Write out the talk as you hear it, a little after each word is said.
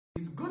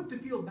It's good to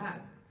feel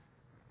bad.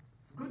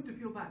 It's good to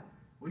feel bad.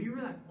 When you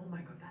realize, oh my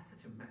God, that's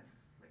such a mess.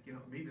 Like,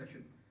 maybe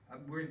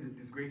I'm wearing this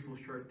disgraceful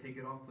shirt, take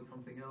it off, put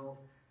something else,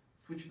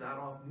 switch that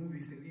off, move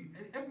these things.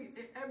 And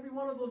every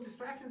one of those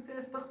distractions, say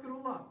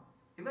astaghfirullah.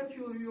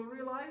 Eventually you'll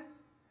realize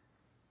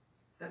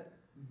that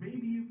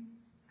maybe you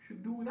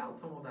should do without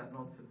some of that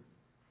nonsense.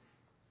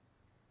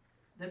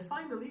 Then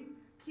finally,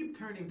 keep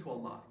turning to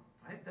Allah.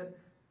 Right? That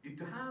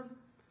to have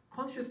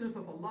consciousness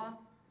of Allah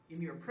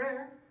in your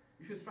prayer,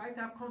 you should strive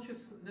to have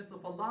consciousness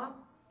of Allah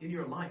in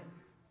your life.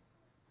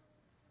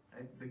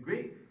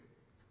 Right?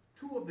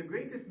 Two of the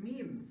greatest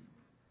means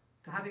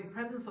to having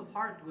presence of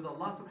heart with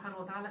Allah subhanahu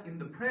wa ta'ala in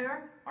the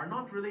prayer are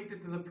not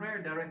related to the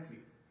prayer directly.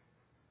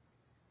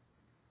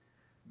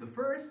 The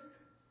first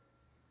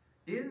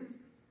is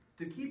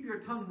to keep your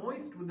tongue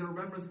moist with the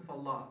remembrance of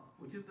Allah,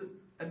 which is the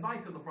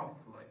advice of the Prophet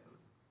ﷺ.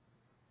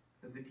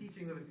 That the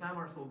teachings of Islam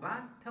are so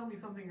vast. Tell me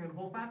something you can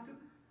hold fast to.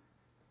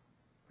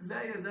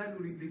 لا يزال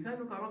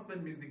لسانك رطبا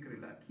من ذكر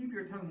الله. Keep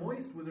your tongue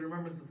moist with the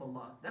remembrance of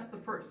Allah. That's the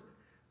first.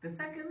 The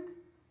second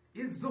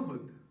is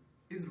zuhud,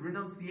 is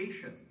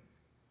renunciation.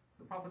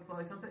 The Prophet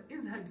ﷺ said,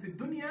 "Izhad fi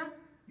dunya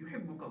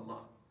yuhibbuk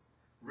Allah."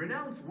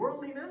 Renounce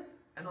worldliness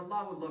and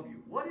Allah will love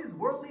you. What is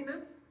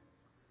worldliness?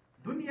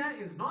 Dunya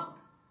is not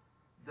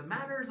the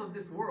matters of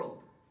this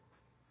world.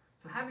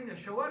 So having a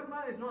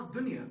shawarma is not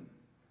dunya.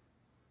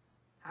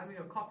 Having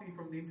a copy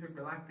from the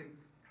Intergalactic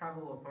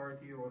Travel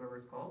Authority or whatever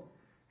it's called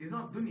is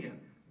not dunya.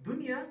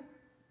 Dunya,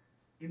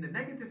 in the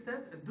negative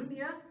sense,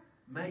 dunya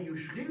ma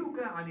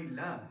yushghiluka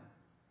anillah.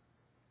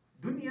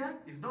 Dunya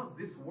is not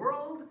this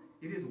world,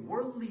 it is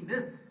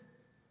worldliness.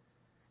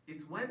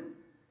 It's when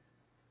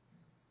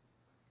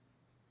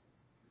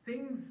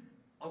things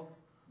of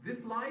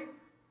this life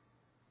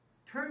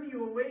turn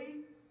you away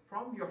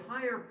from your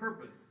higher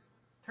purpose,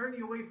 turn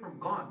you away from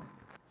God,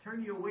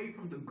 turn you away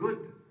from the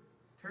good,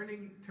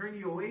 turn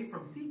you away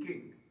from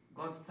seeking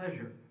God's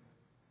pleasure,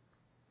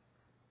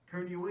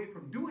 turn you away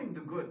from doing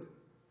the good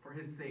for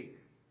His sake.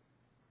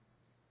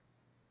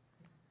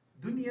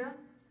 Dunya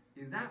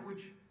is that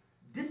which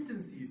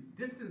distances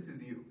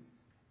you,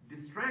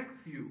 distracts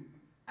you,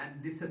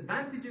 and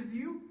disadvantages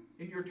you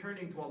in your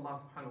turning to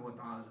Allah subhanahu wa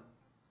ta'ala.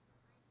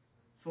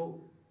 So,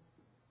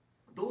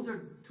 those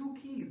are two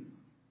keys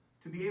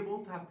to be able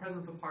to have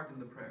presence of heart in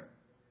the prayer.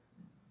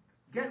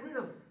 Get rid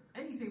of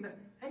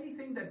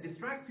anything that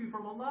distracts you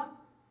from Allah,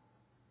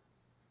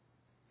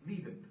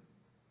 leave it.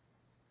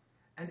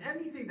 And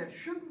anything that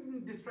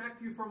shouldn't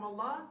distract you from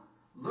Allah,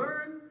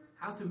 learn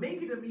how to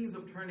make it a means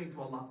of turning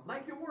to Allah,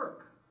 like your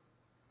work.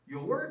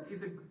 Your work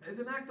is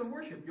an act of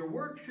worship. Your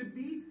work should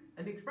be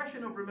an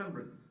expression of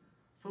remembrance.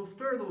 So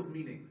stir those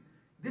meanings.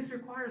 This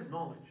requires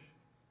knowledge.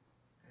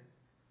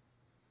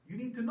 You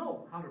need to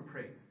know how to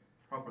pray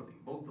properly,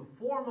 both the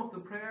form of the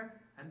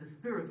prayer and the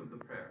spirit of the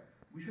prayer.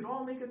 We should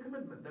all make a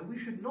commitment that we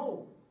should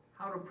know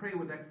how to pray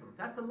with excellence.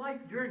 That's a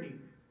life journey.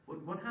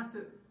 One has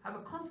to have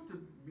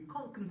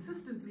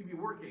consistently be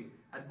working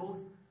at both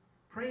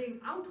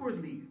praying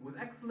outwardly with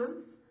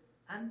excellence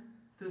and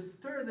to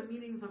stir the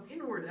meanings of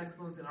inward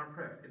excellence in our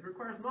prayer. It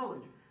requires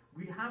knowledge.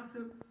 We have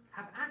to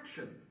have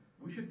action.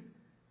 We should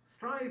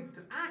strive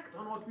to act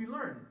on what we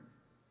learn.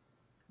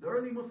 The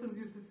early Muslims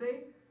used to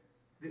say,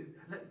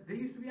 they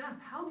used to be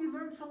asked, how do you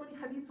learn so many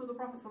hadiths of the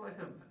Prophet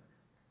ﷺ?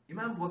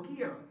 Imam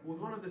Waqi', who was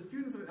one of the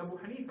students of Abu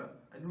Hanifa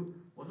and who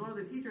was one of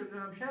the teachers of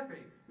Imam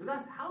Shafi'i, he was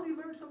asked, how do you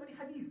learn so many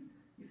hadiths?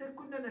 He said,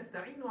 كُنَّا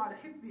نَسْتَعِينُ عَلَى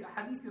حِفْظِ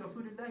أَحَادِيثِ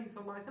رَسُولِ اللَّهِ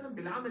صلى الله عليه وسلم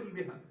بِالْعَمَلِ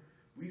بِهَا.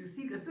 We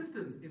seek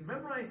assistance in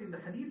memorizing the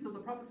hadiths of the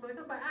Prophet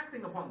ﷺ by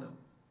acting upon them.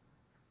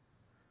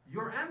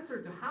 Your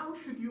answer to how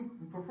should you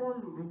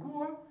perform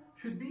ruku'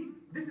 should be,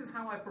 this is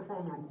how I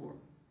perform ruku'.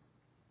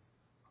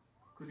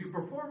 Because you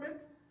perform it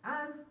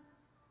as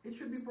it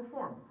should be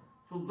performed.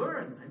 So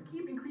learn and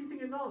keep increasing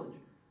in knowledge,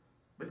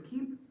 but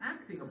keep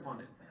acting upon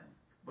it.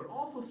 But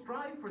also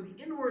strive for the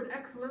inward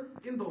excellence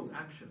in those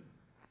actions.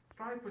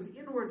 Strive for the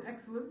inward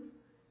excellence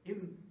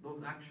in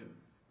those actions.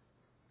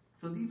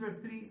 So these are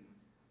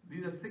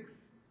 6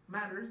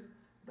 matters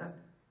that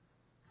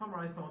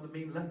summarize some of the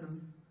main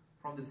lessons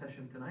from the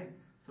session tonight.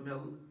 So may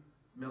Allah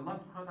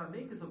subhanahu wa ta'ala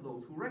make us of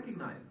those who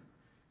recognize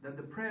that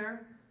the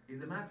prayer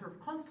is a matter of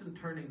constant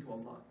turning to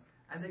Allah,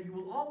 and that you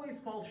will always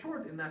fall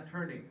short in that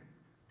turning,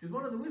 which is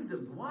one of the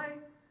wisdoms. Why?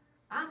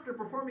 After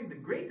performing the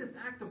greatest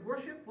act of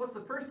worship, what's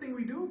the first thing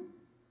we do?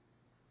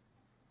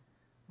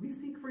 We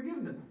seek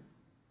forgiveness.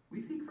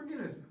 We seek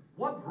forgiveness.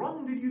 What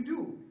wrong did you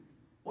do?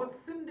 What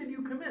sin did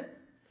you commit?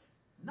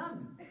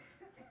 None.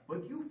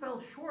 But you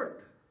fell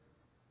short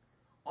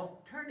of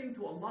turning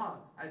to Allah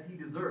as He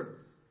deserves.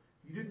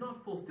 You did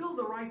not fulfill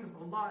the right of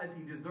Allah as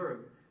He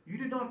deserved. You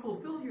did not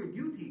fulfill your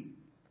duty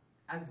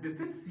as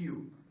befits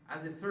you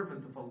as a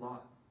servant of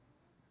Allah.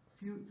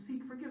 So you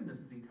seek forgiveness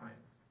 3 times.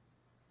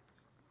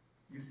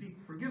 You seek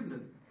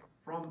forgiveness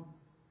from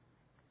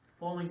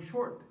falling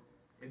short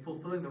in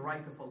fulfilling the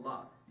right of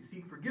Allah. You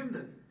seek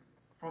forgiveness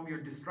from your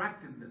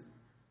distractedness.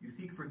 You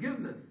seek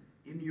forgiveness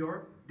in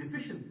your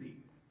deficiency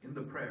in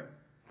the prayer.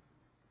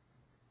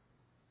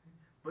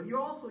 But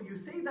you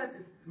say that,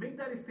 make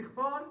that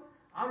istighfar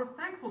out of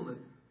thankfulness,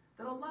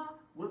 that Allah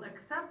will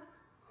accept,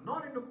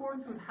 not in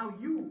accordance with how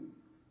you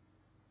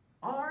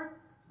are,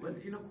 but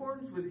in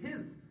accordance with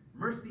His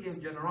mercy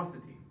and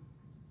generosity,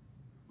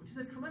 which is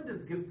a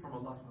tremendous gift from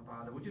Allah subhanahu wa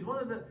ta'ala, which is one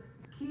of the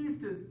keys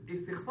to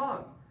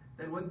istighfar,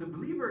 that when the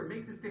believer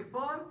makes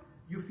istighfar,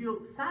 you feel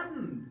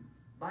saddened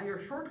by your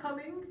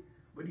shortcoming,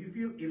 but you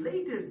feel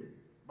elated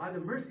by the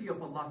mercy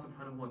of Allah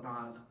subhanahu wa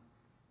ta'ala.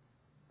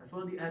 That's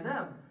one of the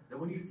adab, that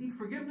when you seek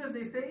forgiveness,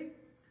 they say,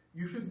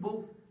 you should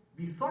both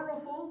be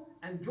sorrowful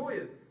and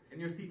joyous in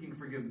your seeking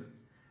forgiveness.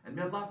 And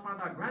may Allah subhanahu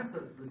wa ta'ala grant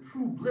us the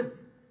true bliss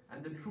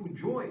and the true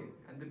joy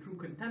and the true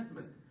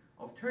contentment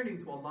of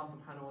turning to Allah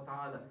subhanahu wa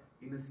ta'ala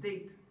in a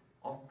state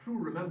of true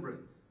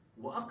remembrance.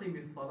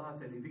 وَأَقِمِ الصَّلَاةَ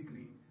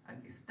لِذِكْرِ,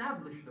 and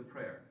establish the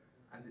prayer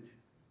as it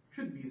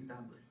should be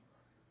established,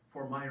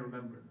 for my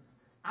remembrance,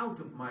 out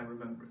of my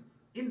remembrance,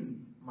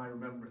 in my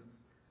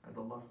remembrance, as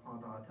Allah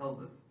subhanahu wa ta'ala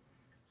tells us.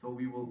 So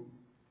we will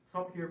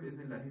stop here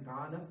بإذن الله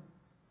تعالى.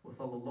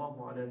 وصلى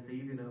الله على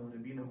سيدنا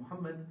ونبينا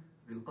محمد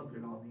ذي القدر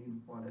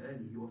العظيم وعلى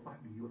آله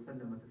وصحبه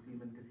وسلم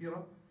تسليما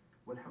كثيرا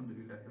والحمد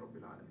لله رب